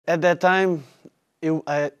At that time,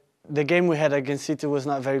 the game we had against City was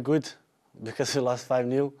not very good because we lost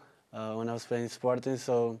 5-0 when I was playing Sporting.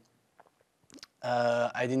 So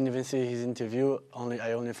I didn't even see his interview.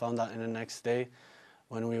 I only found out in the next day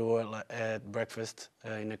when we were at breakfast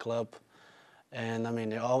in the club. And I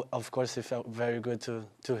mean, of course, it felt very good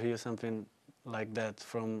to hear something like that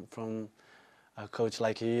from a coach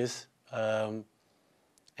like he is.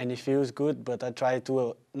 And it feels good, but I try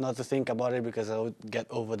to not to think about it because I would get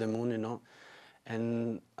over the moon, you know.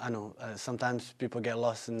 And I know sometimes people get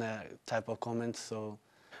lost in that type of comments. So,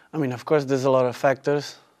 I mean, of course, there's a lot of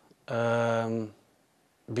factors. Being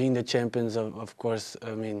the champions, of course,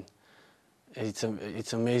 I mean,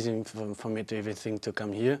 it's amazing for me to even think to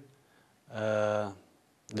come here.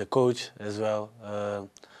 The coach as well.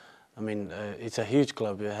 I mean, it's a huge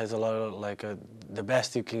club. It has a lot of the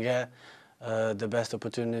best you can get, the best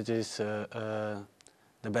opportunities, the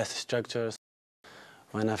best structures.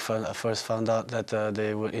 When I first found out that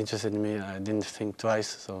they were interested in me, I didn't think twice.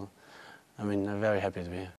 So, I mean, I'm very happy to be here.